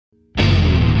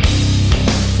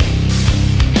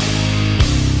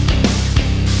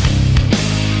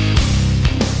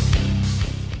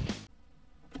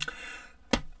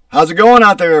How's it going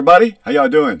out there, everybody? How y'all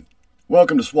doing?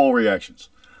 Welcome to Swole Reactions.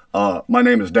 My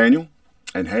name is Daniel,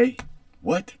 and hey,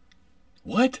 what?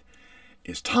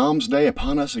 Is Tom's Day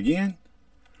upon us again?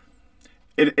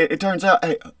 It turns out,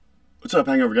 hey, what's up,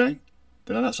 Hangover Gang?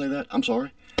 Did I not say that? I'm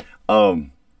sorry.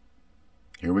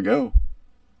 Here we go.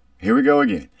 Here we go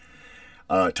again.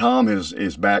 Tom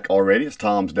is back already. It's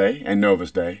Tom's Day and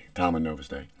Nova's Day. Tom and Nova's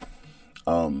Day.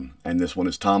 And this one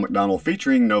is Tom Macdonald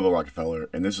featuring Nova Rockafeller,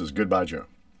 and this is Goodbye Joe.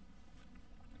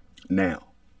 Now,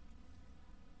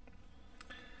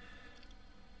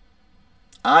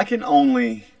 I can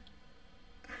only,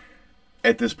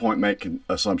 at this point, make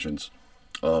assumptions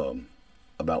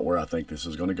about where I think this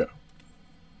is going to go.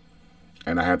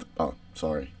 And I have, oh,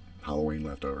 sorry, Halloween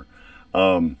leftover.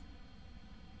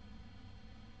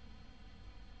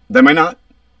 They may not.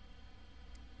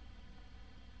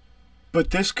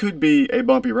 But this could be a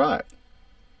bumpy ride.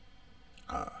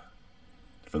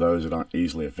 For those that aren't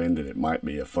easily offended, it might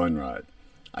be a fun ride.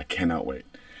 I cannot wait.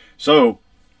 So,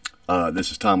 this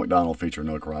is Tom Macdonald featuring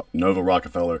Nova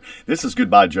Rockafeller. This is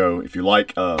Goodbye Joe. If you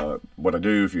like what I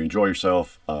do, if you enjoy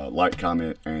yourself, like,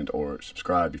 comment, and or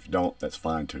subscribe. If you don't, that's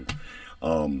fine too.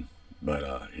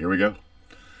 But here we go.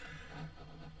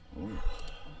 Ooh.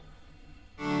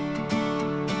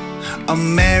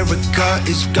 America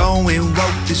is going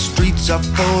woke. The streets are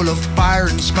full of fire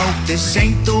and smoke. This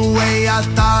ain't the way I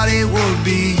thought it would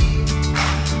be.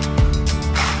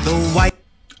 The white.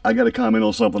 I got to comment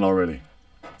on something already,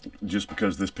 just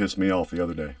because this pissed me off the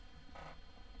other day.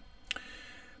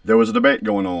 There was a debate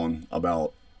going on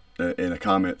about in a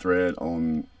comment thread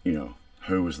on, you know,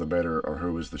 who was the better or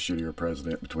who was the shittier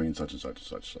president between such and such and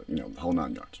such, you know, the whole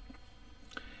 9 yards.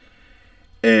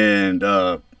 And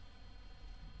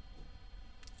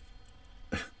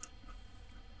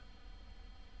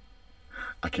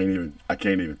I can't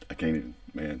even,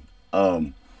 man.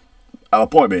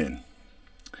 Point being,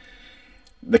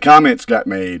 the comments got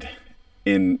made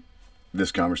in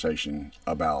this conversation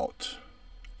about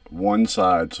one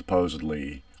side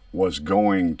supposedly was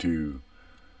going to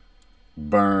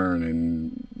burn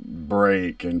and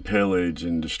break and pillage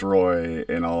and destroy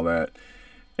and all that.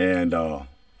 And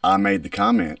I made the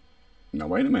comment, now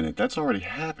wait a minute, that's already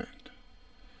happened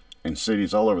in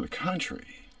cities all over the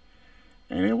country.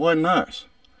 And it wasn't us.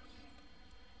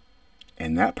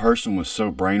 And that person was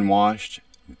so brainwashed,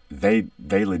 they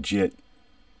legit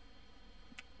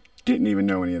didn't even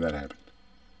know any of that happened.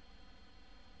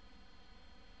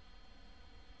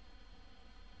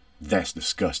 That's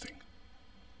disgusting.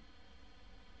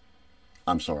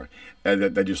 I'm sorry.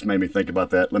 That just made me think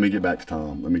about that. Let me get back to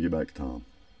Tom.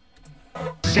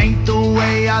 This ain't the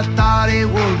way I thought it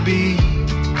would be.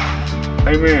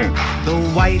 Amen. The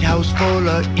White House full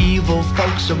of evil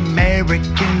folks.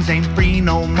 Americans ain't free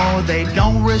no more. They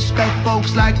don't respect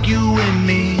folks like you and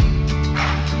me.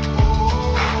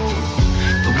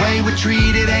 The way we're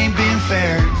treated ain't been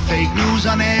fair. Fake news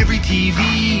on every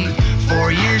TV.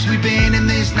 4 years we've been in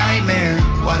this nightmare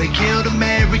while they killed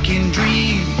American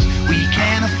dreams. We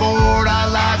can't afford our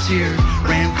lives here.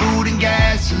 Rent, food, and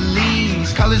gasoline.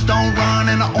 Colors don't run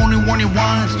and I only warn you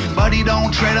once. Buddy,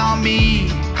 don't tread on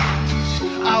me.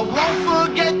 I won't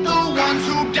forget the ones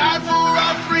who died for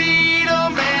our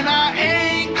freedom, and I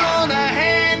ain't gonna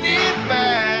hand it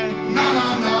back. No,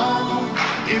 no, no.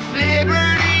 If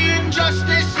liberty and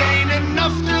justice ain't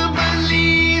enough to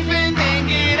believe in, then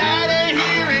get out of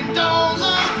here and don't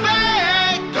look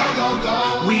back. Go, go,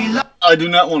 go. I do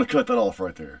not want to cut that off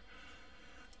right there.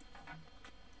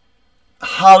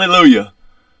 Hallelujah.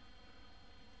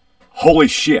 Holy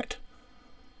shit.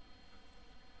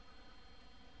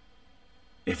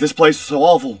 If this place is so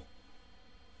awful,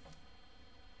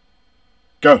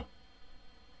 go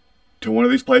to one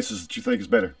of these places that you think is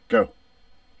better. Go.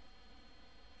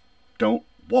 Don't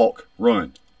walk,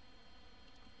 run.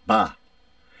 Bye.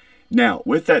 Now,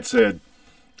 with that said,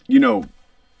 you know,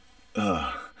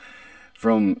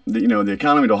 from the, the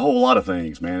economy to a whole lot of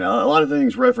things, man. A lot of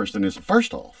things referenced in this.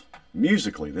 First off,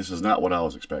 musically, this is not what I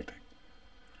was expecting.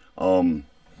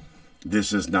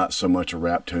 This is not so much a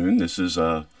rap tune. This is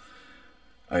a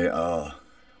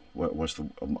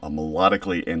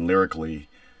melodically and lyrically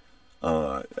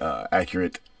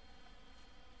accurate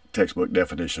textbook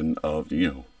definition of,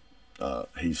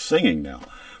 he's singing now,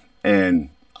 and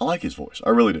I like his voice. I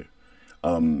really do.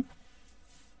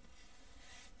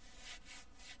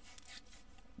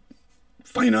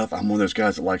 Funny enough, I'm one of those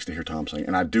guys that likes to hear Tom sing,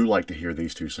 and I do like to hear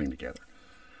these two sing together.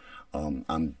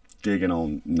 I'm digging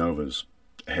on Nova's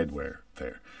headwear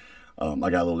there. I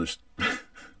got a little just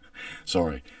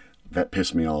sorry, that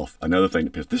pissed me off. Another thing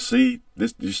that pissed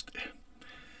this just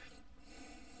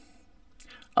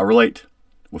I relate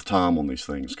with Tom on these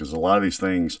things, because a lot of these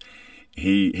things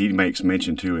he makes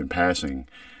mention to in passing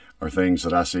are things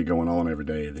that I see going on every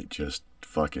day that just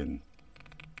fucking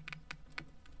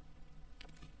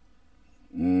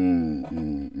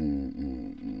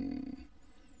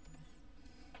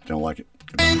don't like it.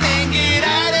 And then get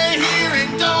out of here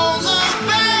and don't look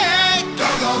back. Go,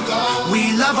 go, go.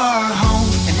 We love our home,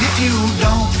 and if you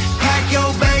don't pack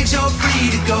your bags, you're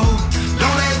free to go.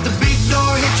 Don't let the big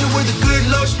door hit you with a good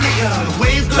Lord split you. The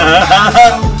wave goes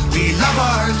down. We love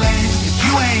our land. If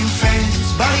you ain't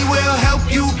friends, buddy will help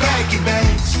you pack your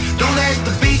bags. Don't let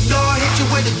the big door hit you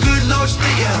with a good Lord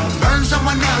split you. Burn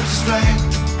someone else's flag.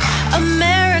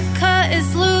 America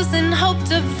is losing hope,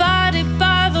 divided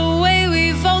by the way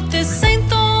we vote. This ain't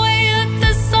the way that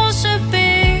this all should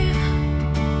be.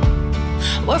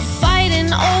 We're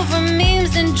fighting over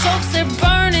memes and jokes. They're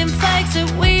burning flags that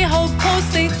we hold close.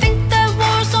 They think that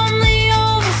war's only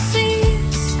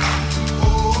overseas.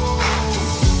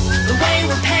 The way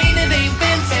we're painted ain't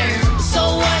been fair.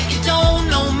 So what, you don't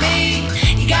know me?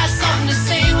 You got something to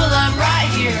say, well I'm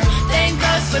right here. Thank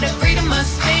us for the freedom of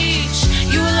speech.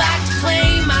 You like to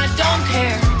claim I don't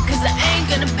care, cause I ain't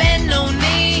gonna bend no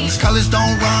knee. These colors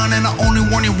don't run and I only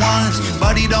warn you once.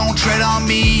 Buddy, don't tread on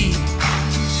me.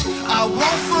 I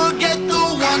won't forget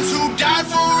the ones who died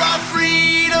for our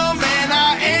freedom, and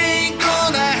I ain't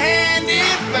gonna hand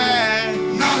it back.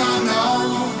 No, no,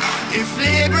 no. If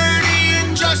liberty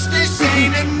and justice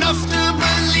ain't enough to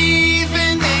believe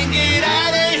in, then get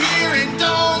out of here and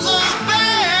don't look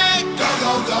back. Go,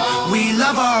 go, go. We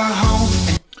love our home.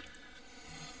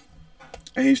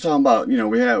 And he's talking about, you know,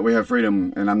 we have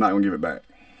freedom, and I'm not gonna give it back.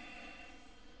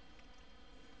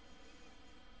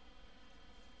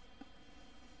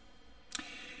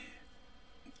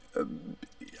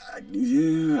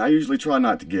 Yeah, I usually try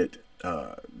not to get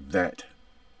that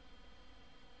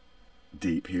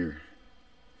deep here.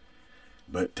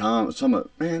 But Tom,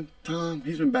 Tom,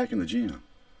 he's been back in the gym.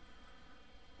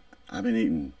 I've been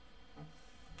eating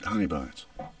honey buns.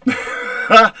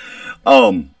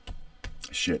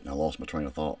 Shit, I lost my train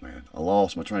of thought, man. I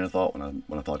lost my train of thought when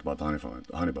I talked about the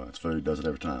honey buns. Food does it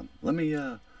every time. Let me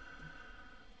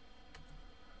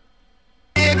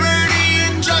Liberty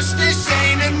and justice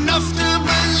ain't enough to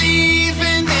believe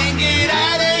in. Then get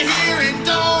out of here and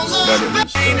don't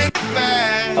look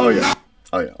back. Oh yeah.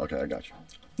 Okay, I got you.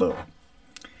 Look.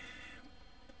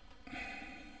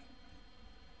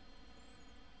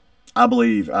 I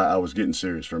believe I was getting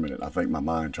serious for a minute. I think my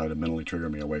mind tried to mentally trigger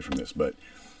me away from this, but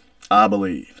I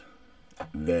believe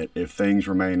that if things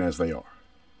remain as they are,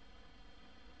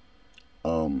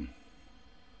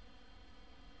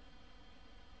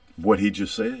 what he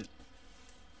just said,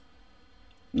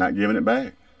 not giving it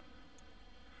back,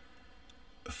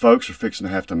 folks are fixing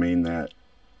to have to mean that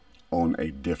on a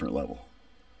different level.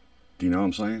 Do you know what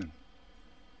I'm saying?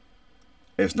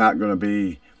 It's not going to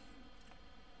be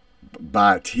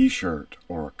buy a t-shirt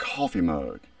or a coffee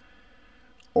mug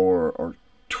or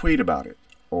tweet about it,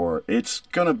 or it's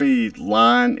going to be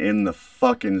line in the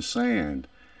fucking sand.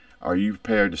 Are you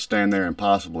prepared to stand there and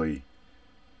possibly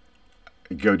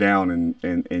go down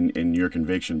in your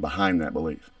conviction behind that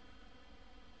belief?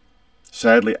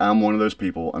 Sadly, I'm one of those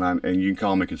people, and you can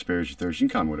call me a conspiracy theorist, you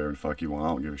can call me whatever the fuck you want, I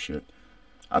don't give a shit.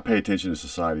 I pay attention to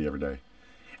society every day.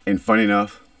 And funny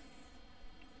enough,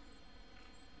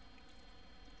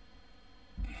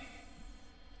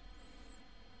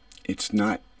 it's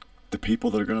not the people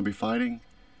that are going to be fighting,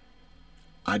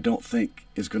 I don't think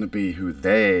is going to be who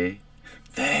they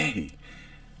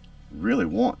really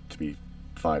want to be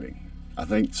fighting. I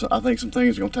think some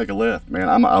things are going to take a left, man.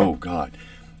 Oh God,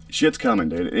 shit's coming,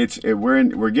 dude.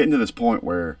 We're getting to this point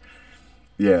where,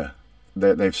 yeah,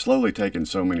 they've slowly taken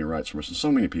so many rights from us, and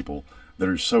so many people that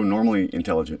are so normally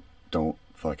intelligent don't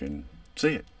fucking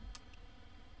see it.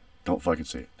 Don't fucking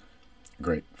see it.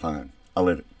 Great, fine, I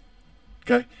live it.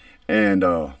 Okay, and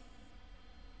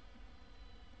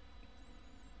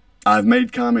I've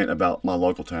made comment about my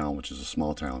local town, which is a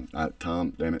small town.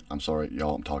 Tom, damn it, I'm sorry,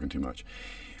 y'all, I'm talking too much.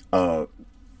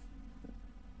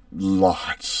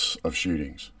 Lots of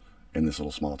shootings in this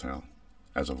little small town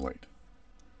as of late.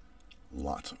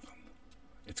 Lots of them.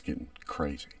 It's getting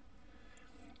crazy.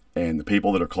 And the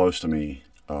people that are close to me,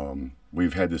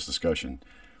 we've had this discussion.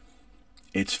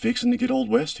 It's fixing to get Old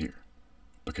West here,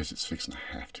 because it's fixing to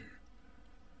have to.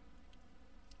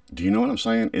 Do you know what I'm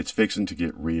saying? It's fixing to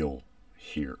get real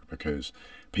here, because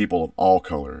people of all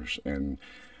colors and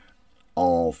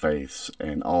all faiths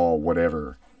and all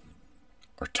whatever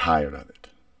are tired of it.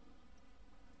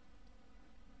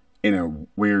 In a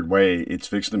weird way, it's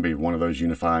fixing to be one of those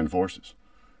unifying forces,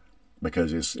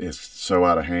 because it's so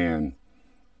out of hand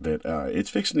that it's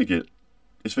fixing to get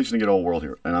it's fixing to get old world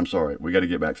here, and I'm sorry. We got to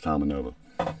get back to Tom and Nova.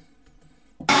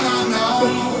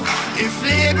 If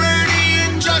liberty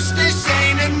and justice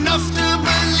ain't enough to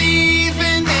believe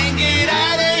in, then get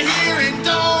out of here and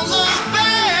don't look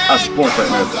back. I support that,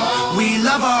 man. We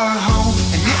love our home,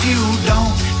 and if you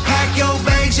don't, pack your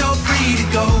bags, you're free to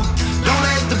go. Don't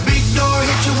let the big door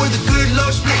hit you where the good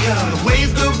Lord split you.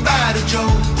 Wave goodbye to Joe.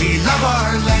 We love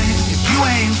our land. If you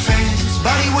ain't fans,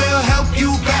 buddy will help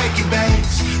you pack your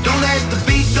bags. Don't let the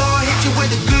big door hit you where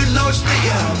the good Lord split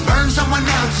you. Burn someone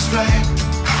else's flag.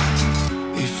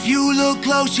 If you look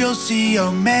close, you'll see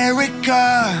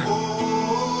America.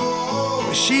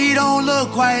 But she don't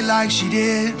look quite like she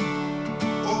did.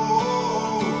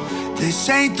 This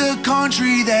ain't the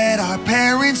country that our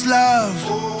parents love,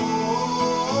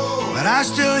 but I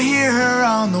still hear her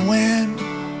on the wind.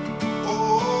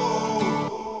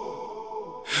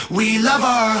 We love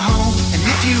our home, and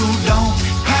if you don't,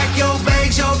 pack your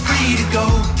bags, you're free to go.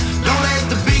 Don't let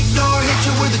the big door hit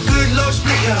you where the good Lord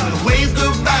split you. Wave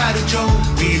goodbye to Joe.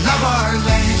 We love our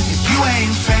land. If you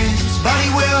ain't fans, buddy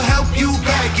will help you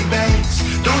pack your bags.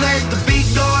 Don't let the big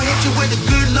door hit you where the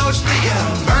good Lord split you.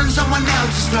 Burn someone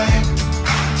else's flag.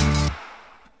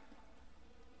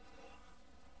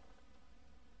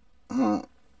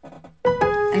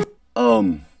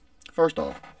 First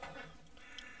off,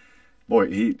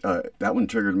 boy, that one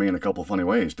triggered me in a couple of funny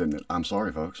ways, didn't it? I'm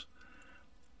sorry, folks.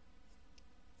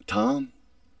 Tom,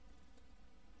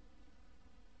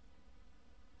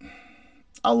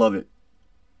 I love it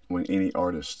when any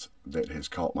artist that has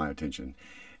caught my attention,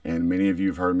 and many of you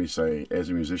have heard me say, as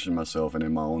a musician myself and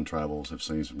in my own travels, have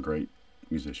seen some great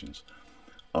musicians.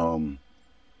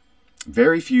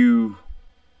 Very few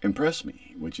impress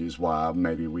me, which is why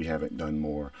maybe we haven't done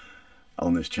more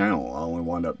on this channel. I only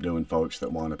wound up doing folks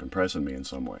that wound up impressing me in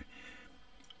some way.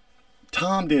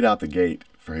 Tom did out the gate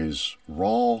for his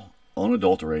raw,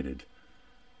 unadulterated,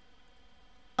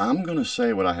 I'm going to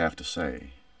say what I have to say,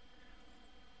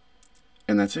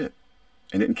 and that's it.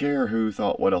 And didn't care who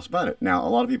thought what else about it. Now, a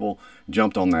lot of people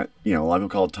jumped on that, a lot of people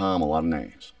called Tom a lot of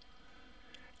names.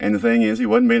 And the thing is, he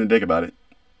wasn't being a dick about it.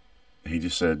 He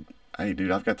just said, hey,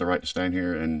 dude, I've got the right to stand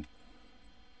here and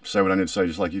say what I need to say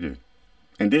just like you do.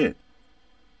 And did.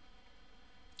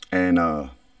 And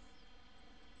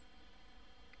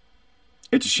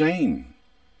it's a shame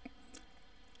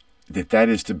that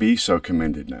is to be so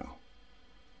commended now.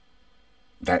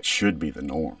 That should be the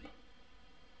norm.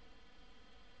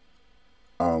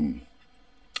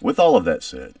 With all of that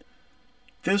said,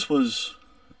 this was...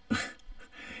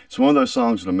 it's one of those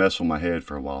songs that'll mess with my head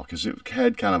for a while because it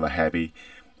had kind of a happy,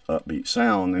 upbeat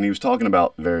sound, and he was talking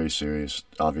about very serious,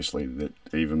 obviously, that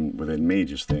even within me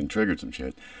just then triggered some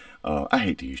shit. I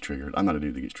hate to use triggered. I'm not a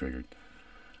dude that gets triggered.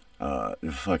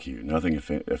 Fuck you. Nothing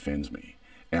offends me.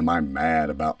 Am I mad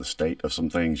about the state of some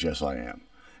things? Yes, I am.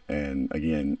 And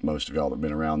again, most of y'all that have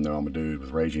been around know I'm a dude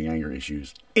with raging anger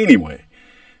issues. Anyway,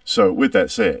 so with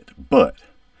that said, but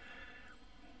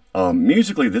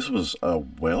musically, this was a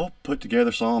well put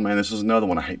together song, man. This is another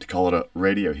one. I hate to call it a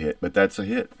radio hit, but that's a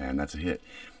hit, man. That's a hit.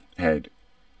 Had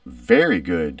very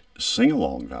good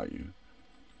sing-along value.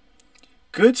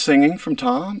 Good singing from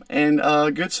Tom, and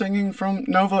good singing from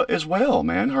Nova as well,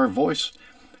 man. Her voice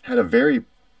had a very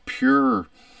pure,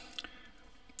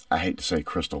 I hate to say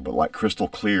crystal, but like crystal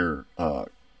clear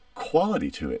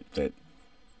quality to it. That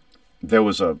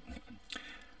there's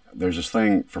this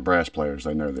thing for brass players,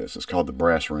 they know this. It's called the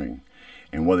brass ring.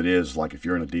 And what it is, like if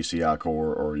you're in a DCI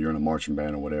corps or you're in a marching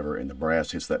band or whatever, and the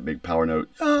brass hits that big power note,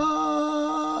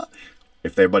 ah,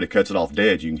 if everybody cuts it off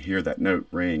dead, you can hear that note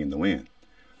ring in the wind.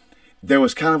 There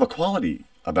was kind of a quality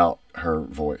about her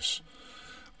voice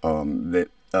that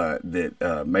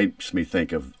makes me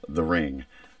think of The Ring,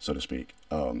 so to speak.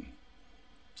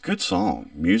 Good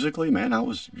song. Musically, man, I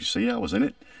was in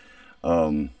it.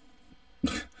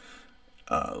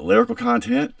 Lyrical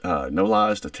content, no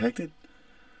lies detected.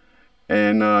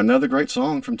 And another great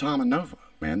song from Tom and Nova.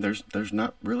 Man, there's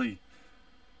not really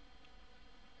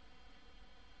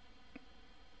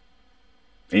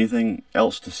anything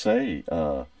else to say.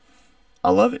 I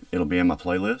love it. It'll be in my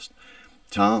playlist.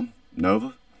 Tom,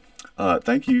 Nova,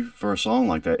 thank you for a song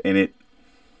like that. And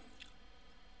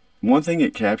one thing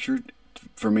it captured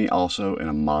for me also in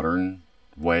a modern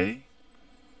way,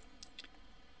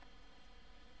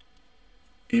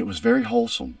 it was very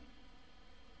wholesome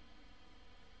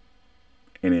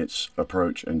in its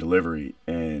approach and delivery,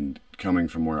 and coming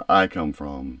from where I come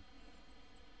from,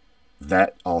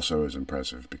 that also is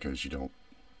impressive because you don't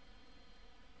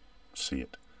see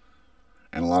it.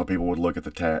 And a lot of people would look at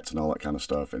the tats and all that kind of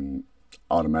stuff and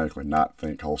automatically not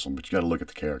think wholesome, but you got to look at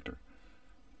the character.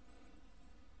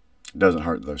 It doesn't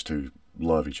hurt those two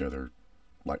love each other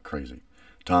like crazy.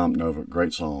 Tom, Nova,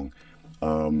 great song.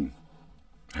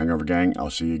 Hangover Gang, I'll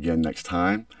see you again next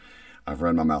time. I've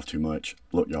run my mouth too much.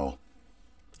 Look, y'all,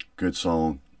 good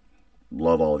song.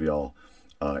 Love all of y'all.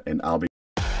 And I'll be